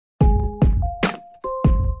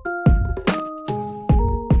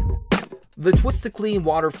The TwistIIClean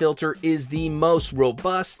water filter is the most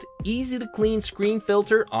robust, easy to clean screen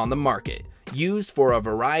filter on the market. Used for a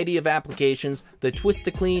variety of applications, the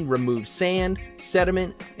TwistIIClean removes sand,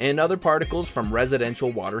 sediment, and other particles from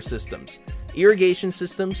residential water systems, irrigation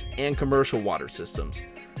systems, and commercial water systems.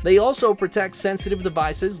 They also protect sensitive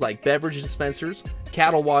devices like beverage dispensers,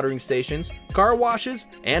 cattle watering stations, car washes,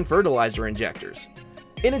 and fertilizer injectors.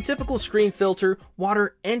 In a typical screen filter,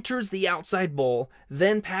 water enters the outside bowl,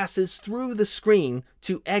 then passes through the screen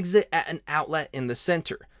to exit at an outlet in the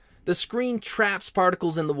center. The screen traps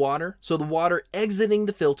particles in the water, so the water exiting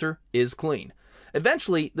the filter is clean.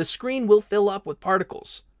 Eventually, the screen will fill up with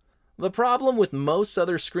particles. The problem with most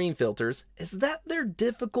other screen filters is that they're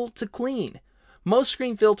difficult to clean. Most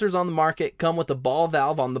screen filters on the market come with a ball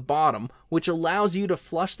valve on the bottom, which allows you to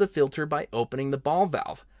flush the filter by opening the ball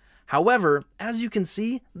valve. However, as you can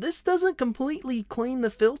see, this doesn't completely clean the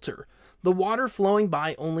filter. The water flowing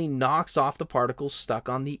by only knocks off the particles stuck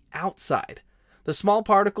on the outside. The small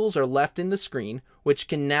particles are left in the screen, which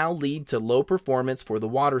can now lead to low performance for the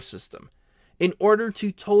water system. In order to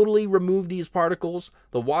totally remove these particles,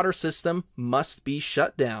 the water system must be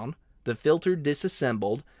shut down, the filter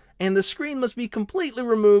disassembled, and the screen must be completely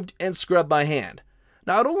removed and scrubbed by hand.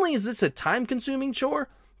 Not only is this a time-consuming chore,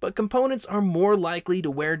 but components are more likely to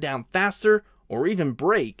wear down faster or even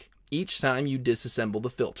break each time you disassemble the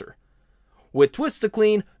filter. With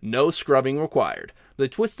TwistIIClean, no scrubbing required. The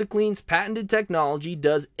TwistIIClean's patented technology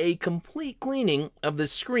does a complete cleaning of the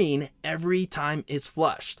screen every time it's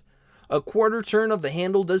flushed. A quarter turn of the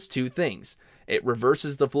handle does two things. It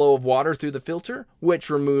reverses the flow of water through the filter, which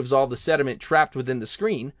removes all the sediment trapped within the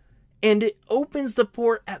screen, and it opens the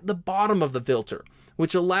port at the bottom of the filter,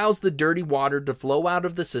 which allows the dirty water to flow out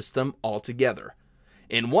of the system altogether.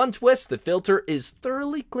 In one twist, the filter is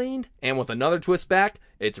thoroughly cleaned, and with another twist back,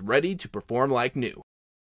 it's ready to perform like new.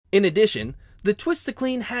 In addition, the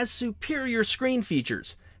TwistIIClean has superior screen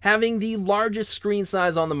features. Having the largest screen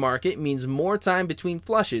size on the market means more time between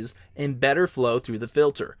flushes and better flow through the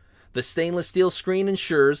filter. The stainless steel screen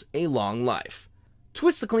ensures a long life.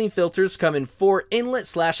 TwistIIClean filters come in 4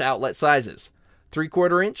 inlet/outlet sizes: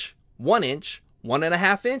 3/4 inch, 1 inch,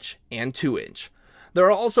 1.5 inch, and 2 inch. There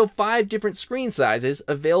are also 5 different screen sizes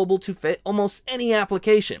available to fit almost any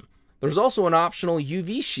application. There's also an optional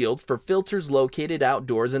UV shield for filters located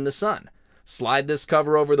outdoors in the sun. Slide this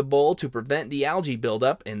cover over the bowl to prevent the algae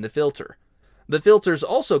buildup in the filter. The filters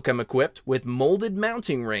also come equipped with molded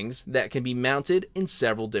mounting rings that can be mounted in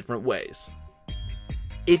several different ways.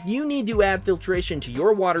 If you need to add filtration to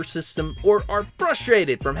your water system or are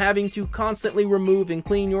frustrated from having to constantly remove and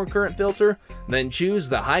clean your current filter, then choose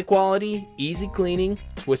the high quality, easy cleaning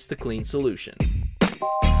TwistIIClean solution.